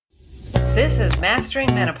This is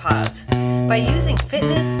Mastering Menopause. By using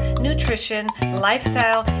fitness, nutrition,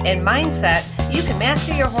 lifestyle, and mindset, you can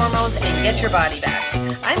master your hormones and get your body back.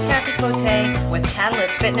 I'm Kathy Cote with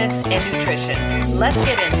Catalyst Fitness and Nutrition. Let's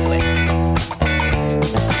get into it.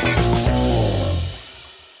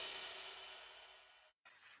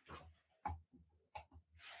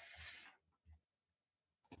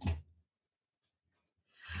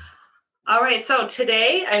 All right, so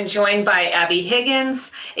today I'm joined by Abby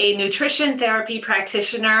Higgins, a nutrition therapy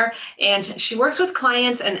practitioner, and she works with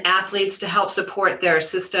clients and athletes to help support their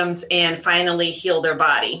systems and finally heal their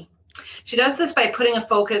body. She does this by putting a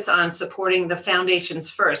focus on supporting the foundations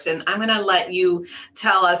first, and I'm going to let you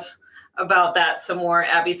tell us about that some more,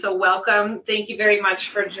 Abby. So welcome. Thank you very much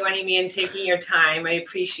for joining me and taking your time. I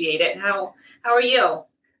appreciate it. How are you?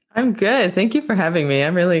 I'm good. Thank you for having me.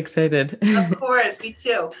 I'm really excited. Of course, me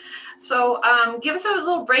too. So give us a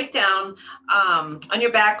little breakdown on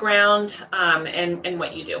your background and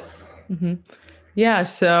what you do. Mm-hmm. Yeah,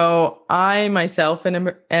 so I myself am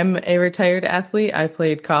a retired athlete. I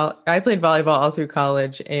played volleyball all through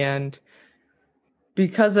college, and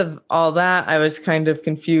because of all that, I was kind of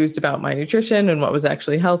confused about my nutrition and what was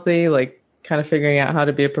actually healthy. Like, kind of figuring out how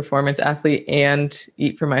to be a performance athlete and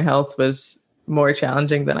eat for my health was more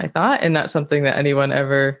challenging than I thought, and not something that anyone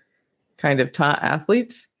ever kind of taught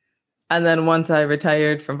athletes. And then once I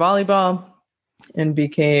retired from volleyball and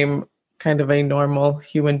became kind of a normal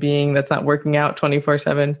human being that's not working out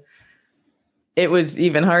 24/7, it was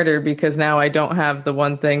even harder because now I don't have the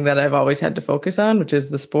one thing that I've always had to focus on, which is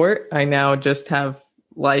the sport. I now just have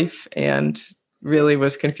life, and really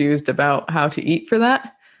was confused about how to eat for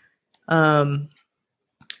that.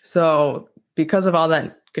 So because of all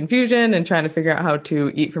that confusion and trying to figure out how to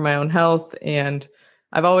eat for my own health. And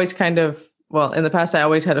I've always in the past, I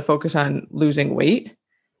always had to focus on losing weight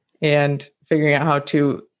and figuring out how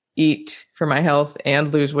to eat for my health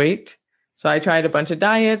and lose weight. So I tried a bunch of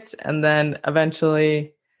diets, and then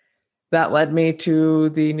eventually that led me to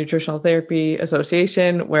the Nutritional Therapy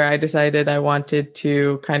Association, where I decided I wanted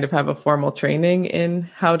to kind of have a formal training in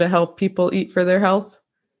how to help people eat for their health.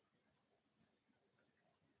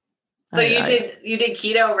 So you did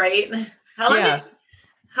keto, right? How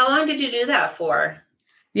long did you do that for?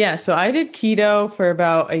 Yeah, so I did keto for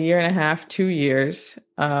about 1.5 years, 2 years.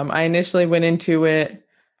 I initially went into it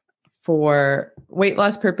for weight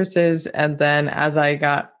loss purposes, and then as I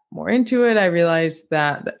got more into it, I realized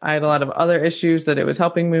that I had a lot of other issues that it was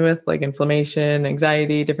helping me with, like inflammation,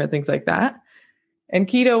 anxiety, different things like that. And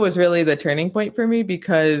keto was really the turning point for me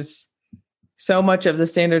because so much of the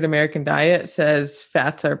standard American diet says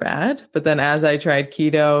fats are bad. But then as I tried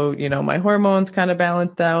keto, my hormones kind of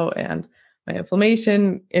balanced out and my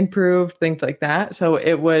inflammation improved, things like that. So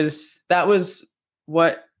that was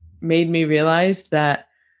what made me realize that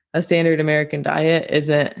a standard American diet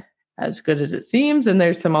isn't as good as it seems. And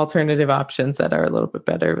there's some alternative options that are a little bit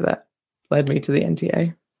better that led me to the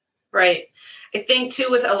NTA. Right. I think too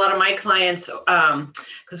with a lot of my clients,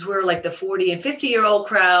 because we're like the 40 and 50-year-old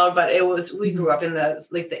crowd, but we grew up in the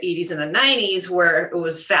 80s and the 90s where it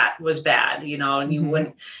was fat was bad,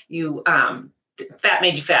 and fat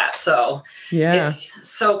made you fat. So It's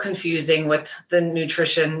so confusing with the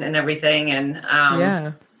nutrition and everything.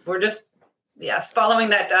 And we're just,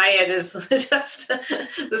 following that diet is just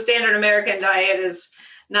the standard American diet is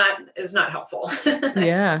not helpful.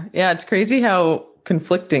 Yeah. It's crazy how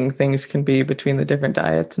conflicting things can be between the different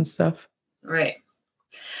diets and stuff. Right.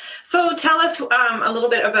 So tell us a little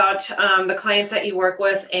bit about the clients that you work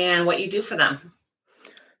with and what you do for them.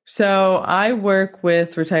 So I work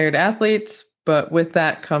with retired athletes, but with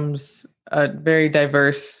that comes a very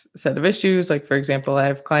diverse set of issues. Like, for example, I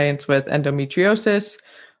have clients with endometriosis,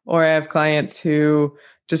 or I have clients who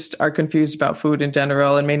just are confused about food in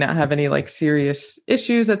general and may not have any serious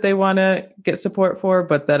issues that they want to get support for,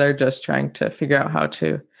 but that are just trying to figure out how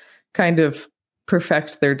to kind of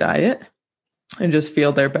perfect their diet and just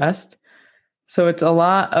feel their best. So it's a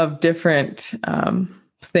lot of different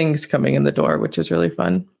things coming in the door, which is really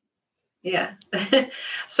fun. Yeah.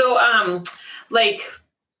 So like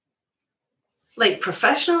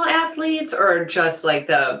professional athletes, or just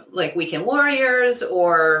weekend warriors,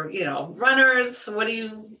 or runners? What do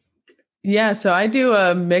you? Yeah, so I do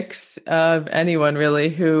a mix of anyone really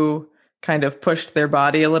who kind of pushed their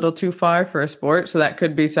body a little too far for a sport. So that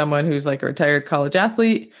could be someone who's like a retired college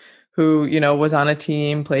athlete who was on a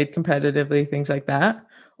team, played competitively, things like that.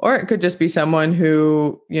 Or it could just be someone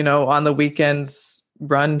who on the weekends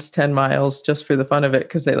runs 10 miles just for the fun of it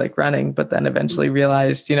because they like running, but then eventually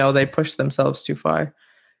realized, they pushed themselves too far.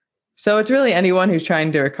 So it's really anyone who's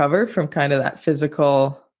trying to recover from kind of that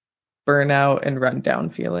physical burnout and rundown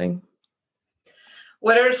feeling.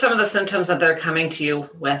 What are some of the symptoms that they're coming to you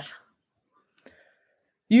with?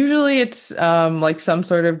 Usually it's like some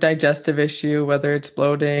sort of digestive issue, whether it's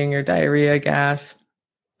bloating or diarrhea, gas.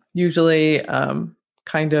 Usually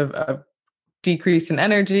kind of a decrease in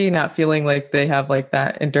energy, not feeling like they have like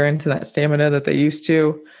that endurance and that stamina that they used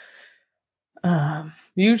to.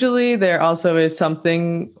 Usually there also is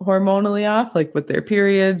something hormonally off, like with their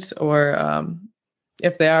periods, or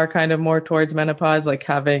if they are kind of more towards menopause, like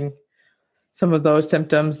having some of those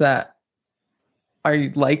symptoms that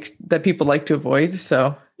are like that people like to avoid.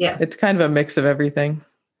 So Yeah. it's kind of a mix of everything.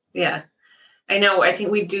 Yeah. I know. I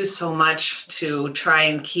think we do so much to try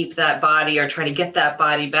and keep that body or try to get that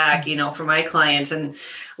body back, for my clients. And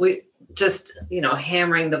we just,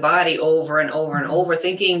 hammering the body over and over and over,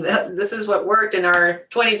 thinking that this is what worked in our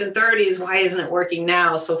 20s and 30s. Why isn't it working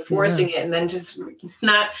now? So forcing it and then just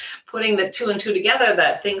not putting the two and two together,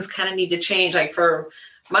 that things kind of need to change. Like for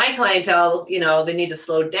my clientele, they need to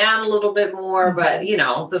slow down a little bit more, but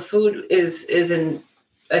the food is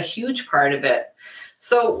a huge part of it.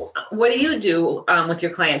 So what do you do with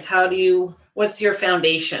your clients? What's your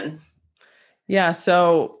foundation? Yeah.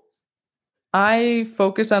 So I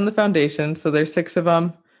focus on the foundation. So there's 6 of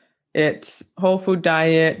them. It's whole food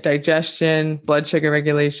diet, digestion, blood sugar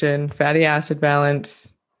regulation, fatty acid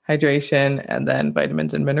balance, hydration, and then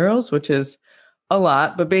vitamins and minerals, which is a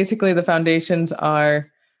lot. But basically the foundations are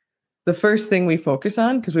the first thing we focus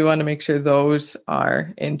on because we want to make sure those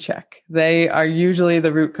are in check. They are usually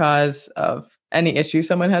the root cause of any issue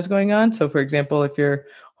someone has going on. So for example, if your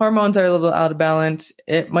hormones are a little out of balance,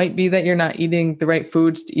 it might be that you're not eating the right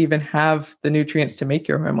foods to even have the nutrients to make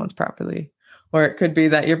your hormones properly. Or it could be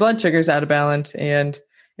that your blood sugar is out of balance and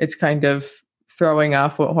it's kind of throwing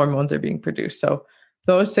off what hormones are being produced. So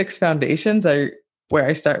those 6 foundations are where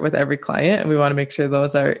I start with every client. And we want to make sure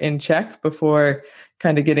those are in check before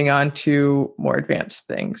kind of getting on to more advanced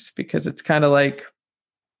things, because it's kind of like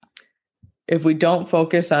if we don't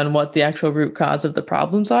focus on what the actual root cause of the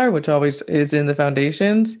problems are, which always is in the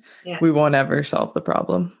foundations, we won't ever solve the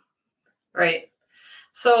problem. Right.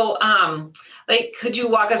 So, could you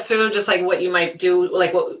walk us through just like what you might do,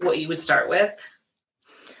 like what you would start with?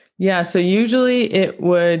 Yeah. So usually it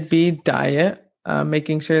would be diet,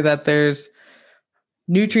 making sure that there's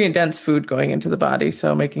nutrient dense food going into the body.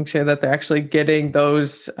 So making sure that they're actually getting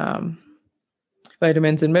those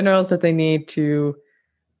vitamins and minerals that they need to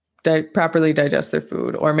properly digest their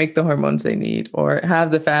food or make the hormones they need or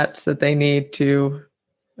have the fats that they need to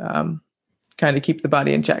kind of keep the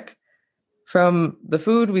body in check. From the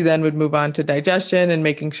food, we then would move on to digestion and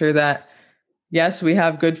making sure that, yes, we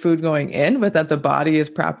have good food going in, but that the body is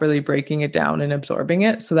properly breaking it down and absorbing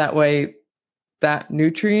it. So that way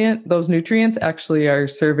those nutrients actually are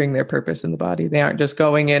serving their purpose in the body. They aren't just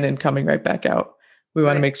going in and coming right back out. We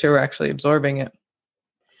want to make sure we're actually absorbing it.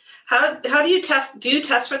 How do you test? Do you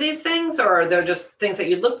test for these things, or are there just things that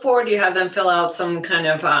you look for? Do you have them fill out some kind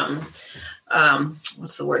of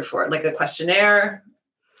what's the word for it? Like a questionnaire?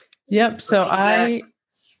 Yep. So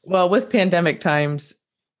with pandemic times,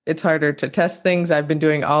 it's harder to test things. I've been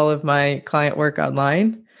doing all of my client work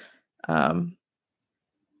online.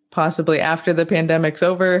 Possibly after the pandemic's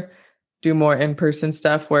over, do more in-person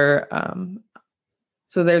stuff where,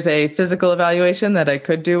 so there's a physical evaluation that I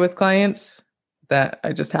could do with clients that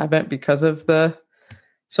I just haven't because of the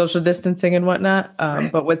social distancing and whatnot.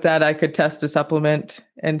 But with that, I could test a supplement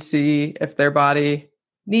and see if their body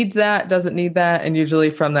needs that, doesn't need that. And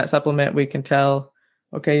usually from that supplement, we can tell,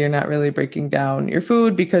 okay, you're not really breaking down your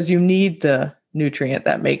food because you need the nutrient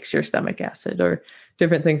that makes your stomach acid or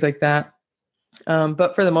different things like that.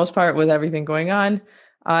 But for the most part, with everything going on,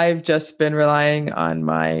 I've just been relying on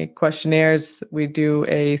my questionnaires. We do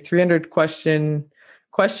a 300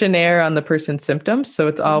 questionnaire on the person's symptoms. So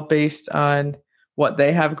it's all based on what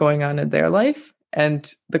they have going on in their life.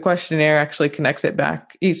 And the questionnaire actually connects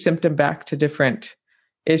each symptom back to different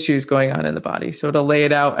issues going on in the body. So it'll lay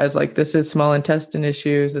it out as like, this is small intestine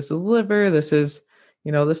issues, this is liver, this is,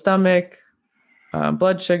 the stomach,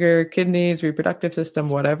 blood sugar, kidneys, reproductive system,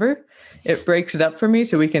 whatever. It breaks it up for me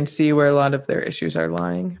so we can see where a lot of their issues are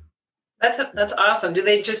lying. That's awesome. Do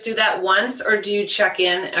they just do that once, or do you check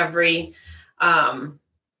in every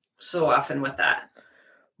so often with that?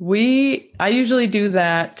 I usually do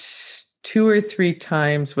that 2 or 3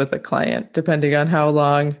 times with a client, depending on how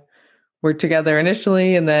long we're together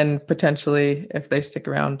initially, and then potentially if they stick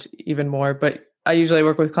around even more. But I usually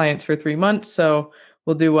work with clients for 3 months. So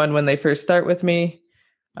we'll do one when they first start with me.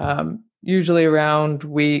 Usually around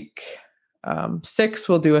week 6,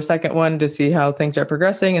 we'll do a second one to see how things are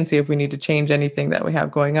progressing and see if we need to change anything that we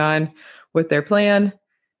have going on with their plan.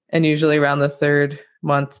 And usually around the third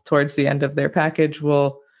month towards the end of their package,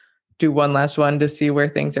 we'll do one last one to see where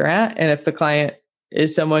things are at. And if the client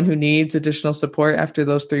is someone who needs additional support after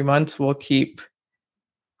those 3 months, we'll keep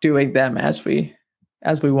doing them as we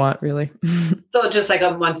want, really. So just like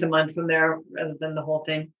a month to month from there rather than the whole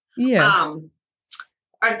thing. Yeah.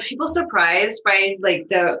 Are people surprised by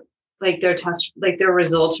their test, like their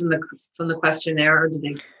results from the questionnaire, or do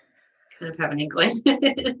they kind of have an inkling?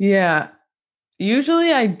 Yeah.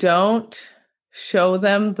 Usually I don't show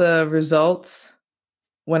them the results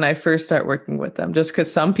when I first start working with them, just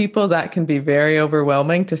because some people that can be very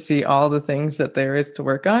overwhelming to see all the things that there is to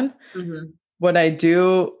work on. Mm-hmm. What I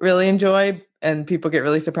do really enjoy and people get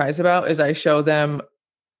really surprised about is I show them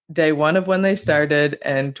day 1 of when they started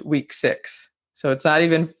and week 6. So it's not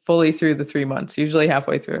even fully through the 3 months, usually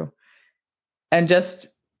halfway through. And just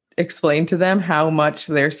explain to them how much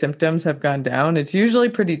their symptoms have gone down. It's usually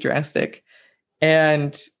pretty drastic.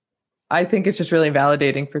 And I think it's just really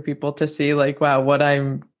validating for people to see like, wow, what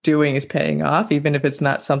I'm doing is paying off, even if it's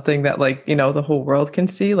not something that like, the whole world can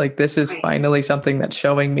see. Like this is finally something that's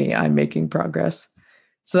showing me I'm making progress.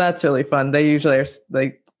 So that's really fun. They usually are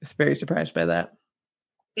like very surprised by that.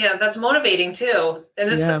 Yeah, that's motivating too. And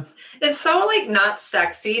it's so like not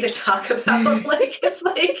sexy to talk about. Like it's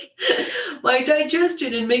like my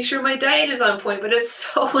digestion and make sure my diet is on point, but it's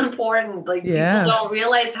so important. Like people don't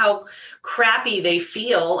realize how crappy they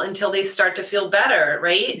feel until they start to feel better,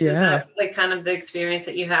 right? Yeah. Is that like kind of the experience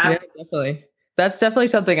that you have? Yeah, definitely. That's definitely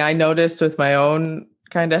something I noticed with my own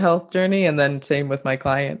kind of health journey. And then same with my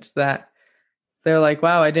clients that they're like,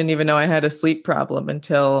 wow, I didn't even know I had a sleep problem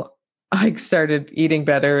until I started eating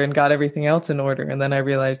better and got everything else in order. And then I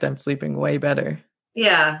realized I'm sleeping way better.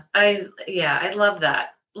 Yeah, I love that.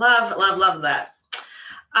 Love that.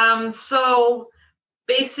 So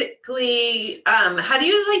basically, how do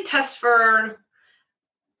you like test for,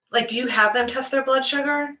 like, do you have them test their blood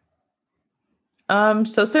sugar?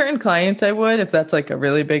 So certain clients I would, if that's like a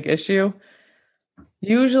really big issue.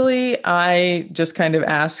 Usually I just kind of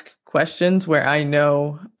ask questions where I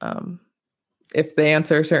know, if they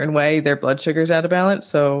answer a certain way, their blood sugar's out of balance.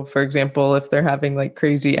 So for example, if they're having like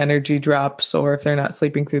crazy energy drops or if they're not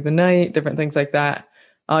sleeping through the night, different things like that,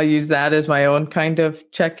 I'll use that as my own kind of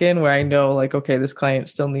check-in where I know like, okay, this client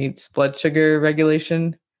still needs blood sugar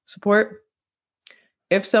regulation support.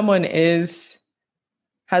 If someone has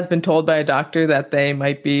been told by a doctor that they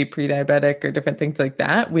might be pre-diabetic or different things like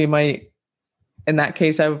that, we might, in that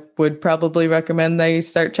case, I would probably recommend they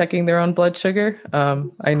start checking their own blood sugar.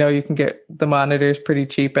 I know you can get the monitors pretty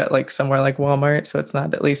cheap at like somewhere like Walmart, so it's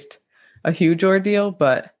not at least a huge ordeal,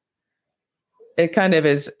 but it kind of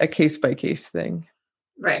is a case by case thing.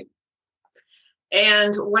 Right.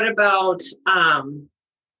 And what about,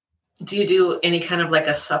 do you do any kind of like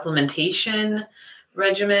a supplementation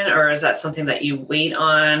regimen, or is that something that you wait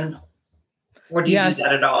on, or do you do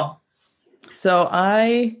that at all? So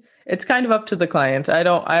it's kind of up to the client. I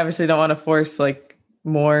obviously don't want to force like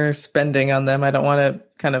more spending on them. I don't want to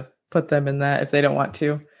kind of put them in that if they don't want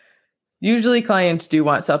to. Usually clients do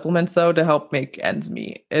want supplements though to help make ends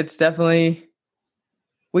meet. It's definitely,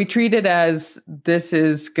 we treat it as this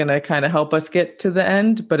is going to kind of help us get to the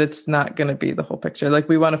end, but it's not going to be the whole picture. Like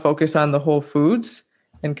we want to focus on the whole foods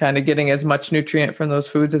and kind of getting as much nutrient from those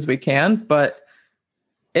foods as we can, but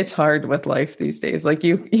it's hard with life these days. Like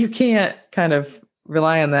you can't kind of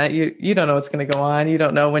rely on that. You don't know what's going to go on. You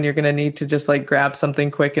don't know when you're going to need to just like grab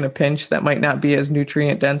something quick in a pinch that might not be as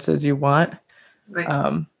nutrient dense as you want.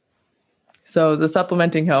 Right. So the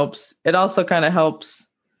supplementing helps. It also kind of helps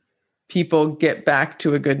people get back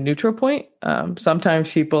to a good neutral point.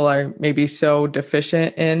 Sometimes people are maybe so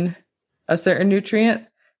deficient in a certain nutrient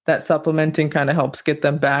that supplementing kind of helps get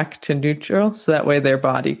them back to neutral. So that way their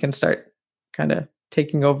body can start kind of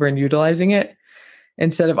taking over and utilizing it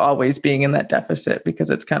instead of always being in that deficit, because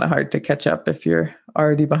it's kind of hard to catch up if you're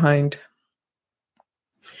already behind.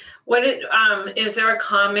 What are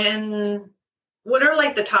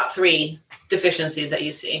like the top 3 deficiencies that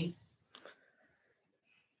you see?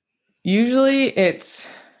 Usually it's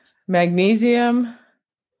magnesium,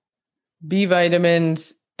 B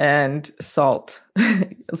vitamins, and salt.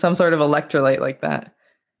 Some sort of electrolyte like that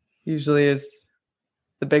usually is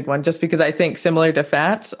the big one, just because I think similar to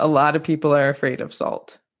fats, a lot of people are afraid of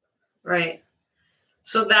salt. Right.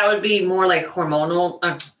 So that would be more like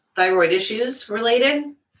hormonal thyroid issues related?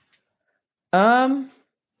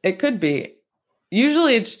 It could be.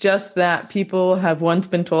 Usually it's just that people have once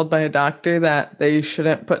been told by a doctor that they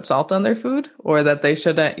shouldn't put salt on their food, or that they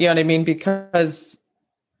shouldn't, you know what I mean? Because,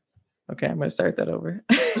 okay, I'm going to start that over.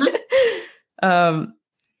 Mm-hmm.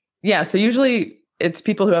 Yeah, so usually it's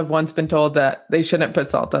people who have once been told that they shouldn't put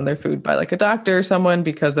salt on their food by like a doctor or someone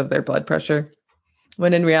because of their blood pressure.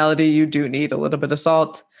 When in reality, you do need a little bit of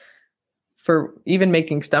salt for even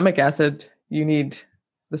making stomach acid. You need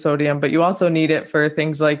the sodium, but you also need it for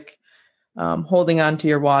things like holding on to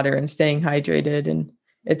your water and staying hydrated. And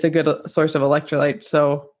it's a good source of electrolyte.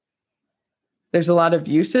 So there's a lot of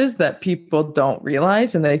uses that people don't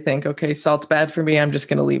realize, and they think, okay, salt's bad for me, I'm just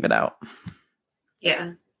going to leave it out.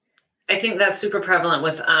 Yeah. I think that's super prevalent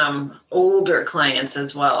with older clients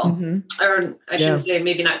as well. Mm-hmm. Or I shouldn't say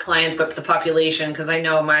maybe not clients, but the population. Because I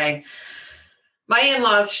know my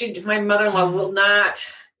in-laws, my mother-in-law will not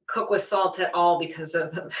cook with salt at all because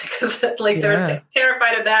like they're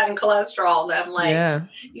terrified of that and cholesterol. And I'm like,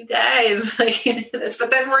 you guys, like this,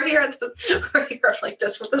 but then we're here like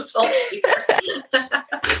this with the salt here.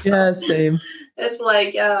 So same. It's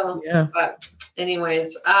like, but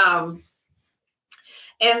anyways,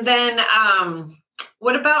 and then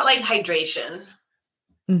what about like hydration?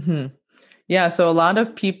 Mm-hmm. Yeah. So a lot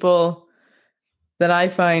of people that I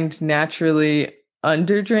find naturally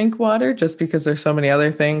underdrink water just because there's so many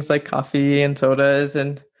other things like coffee and sodas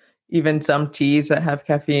and even some teas that have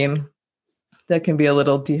caffeine that can be a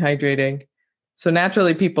little dehydrating. So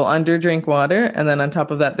naturally people underdrink water, and then on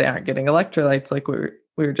top of that they aren't getting electrolytes like we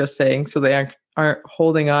were just saying, so they aren't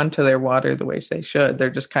holding on to their water the way they should.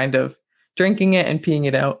 They're just kind of drinking it and peeing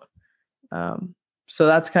it out. So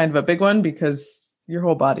that's kind of a big one because your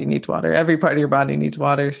whole body needs water. Every part of your body needs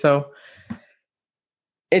water. So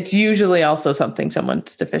it's usually also something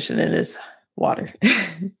someone's deficient in is water.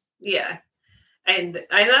 Yeah. And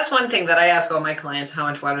that's one thing that I ask all my clients, how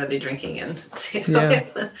much water are they drinking? And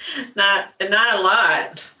not a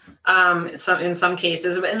lot. In some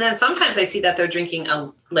cases, and then sometimes I see that they're drinking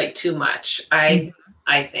like too much. I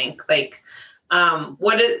think like, I'm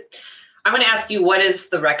going to ask you, what is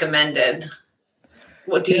the recommended?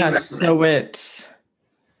 What do you recommend? So it's,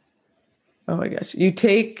 oh my gosh, you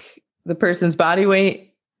take the person's body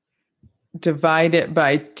weight, divide it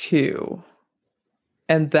by 2.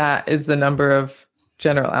 And that is the number of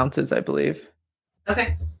general ounces, I believe.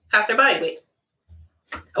 Okay. Half their body weight.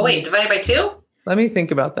 Oh, wait, divided by 2? Let me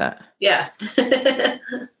think about that. Yeah. Let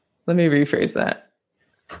me rephrase that.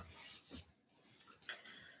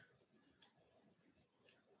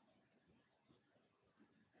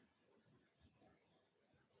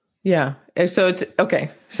 Yeah. So it's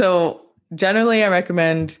okay. So generally I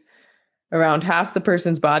recommend around half the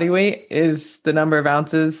person's body weight is the number of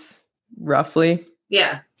ounces, roughly.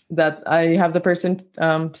 Yeah. That I have the person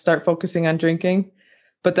start focusing on drinking.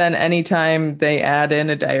 But then anytime they add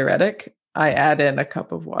in a diuretic, I add in a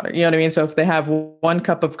cup of water. You know what I mean? So if they have 1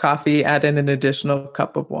 cup of coffee, add in an additional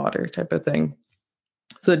cup of water type of thing.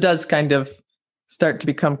 So it does kind of start to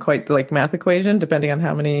become quite the like math equation, depending on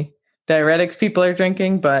how many diuretics people are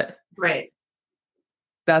drinking. But right.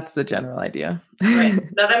 That's the general idea. Right.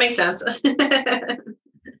 No, that makes sense.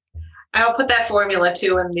 I'll put that formula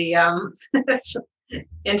too in the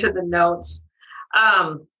into the notes.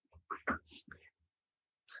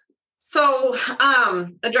 So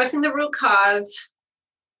addressing the root cause,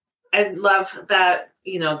 I love that,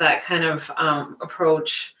 that kind of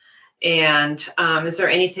approach. And is there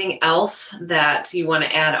anything else that you want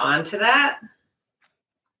to add on to that?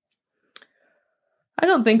 I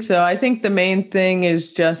don't think so. I think the main thing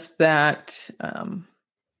is just that,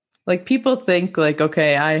 like people think like,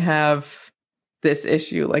 okay, I have this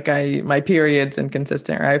issue, like my period's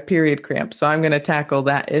inconsistent or I have period cramps, so I'm going to tackle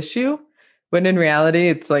that issue. When in reality,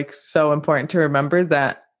 it's like so important to remember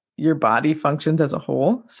that your body functions as a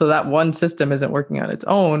whole. So that one system isn't working on its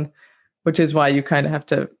own, which is why you kind of have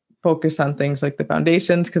to focus on things like the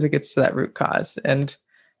foundations because it gets to that root cause. And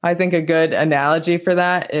I think a good analogy for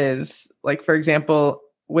that is like, for example,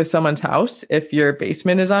 with someone's house, if your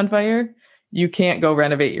basement is on fire, you can't go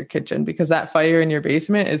renovate your kitchen because that fire in your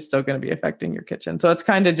basement is still going to be affecting your kitchen. So it's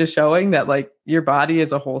kind of just showing that like your body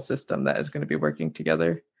is a whole system that is going to be working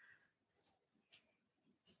together.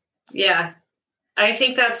 Yeah, I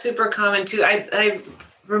think that's super common too. I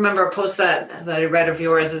remember a post that I read of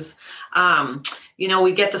yours is,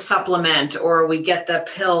 we get the supplement or we get the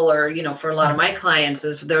pill or, for a lot of my clients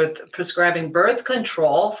is they're prescribing birth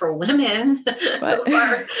control for women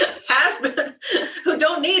who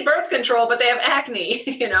don't need birth control, but they have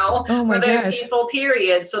acne, or they have painful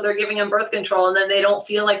periods. So they're giving them birth control and then they don't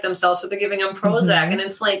feel like themselves. So they're giving them Prozac and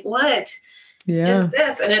it's like, what is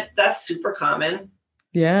this? And that's super common.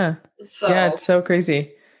 Yeah. Yeah. It's so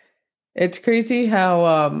crazy. It's crazy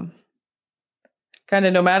how, kind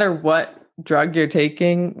of no matter what drug you're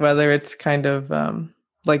taking, whether it's kind of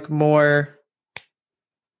like more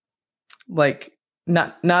like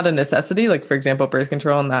not a necessity. Like, for example, birth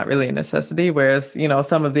control, not really a necessity. Whereas,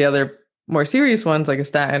 some of the other more serious ones, like a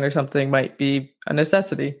statin or something, might be a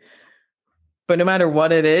necessity. But no matter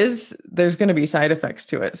what it is, there's going to be side effects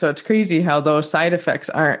to it. So it's crazy how those side effects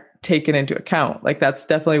aren't taken into account. Like, that's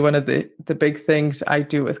definitely one of the big things I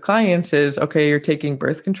do with clients is, okay, you're taking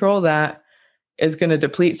birth control, that is going to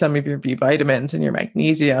deplete some of your B vitamins and your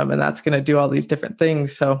magnesium, and that's going to do all these different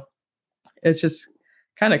things. So it's just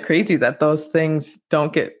kind of crazy that those things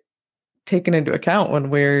don't get taken into account when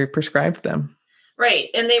we're prescribed them. Right.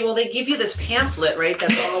 And they give you this pamphlet, right?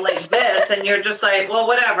 That's all like this. And you're just like, well,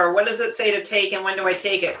 whatever. What does it say to take? And when do I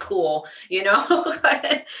take it? Cool.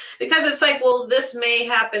 Because it's like, well, this may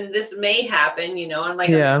happen. This may happen, and like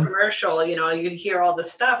a commercial, you hear all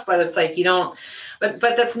this stuff, but it's like, you don't, but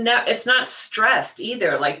that's not, it's not stressed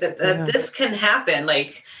either. Like that this can happen.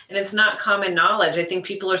 Like, and it's not common knowledge. I think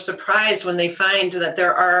people are surprised when they find that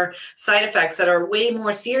there are side effects that are way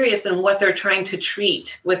more serious than what they're trying to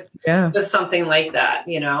treat with something like that,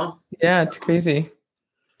 Yeah, it's crazy.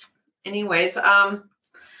 Anyways,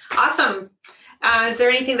 awesome. Is there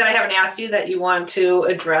anything that I haven't asked you that you want to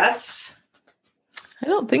address? I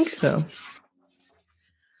don't think so.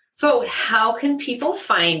 So how can people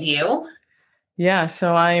find you? Yeah,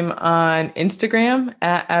 so I'm on Instagram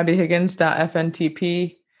at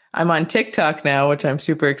abbyhiggins.fntp. I'm on TikTok now, which I'm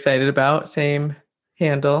super excited about. Same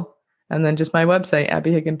handle. And then just my website,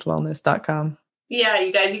 abbyhigginswellness.com. Yeah,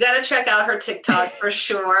 you guys, you got to check out her TikTok for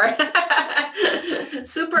sure.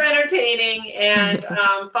 Super entertaining. And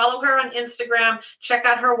follow her on Instagram. Check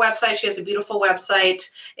out her website. She has a beautiful website.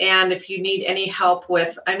 And if you need any help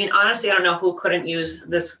with, honestly, I don't know who couldn't use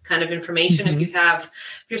this kind of information. If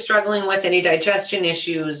you're struggling with any digestion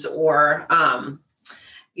issues or,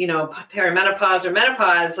 perimenopause or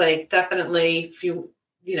menopause, like definitely if you,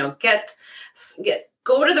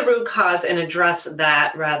 go to the root cause and address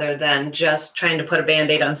that rather than just trying to put a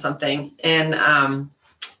Band-Aid on something. And I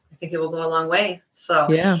think it will go a long way. So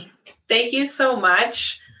thank you so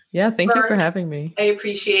much. Yeah. Thank you for having me. I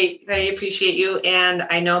appreciate you. And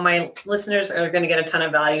I know my listeners are going to get a ton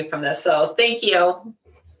of value from this. So thank you.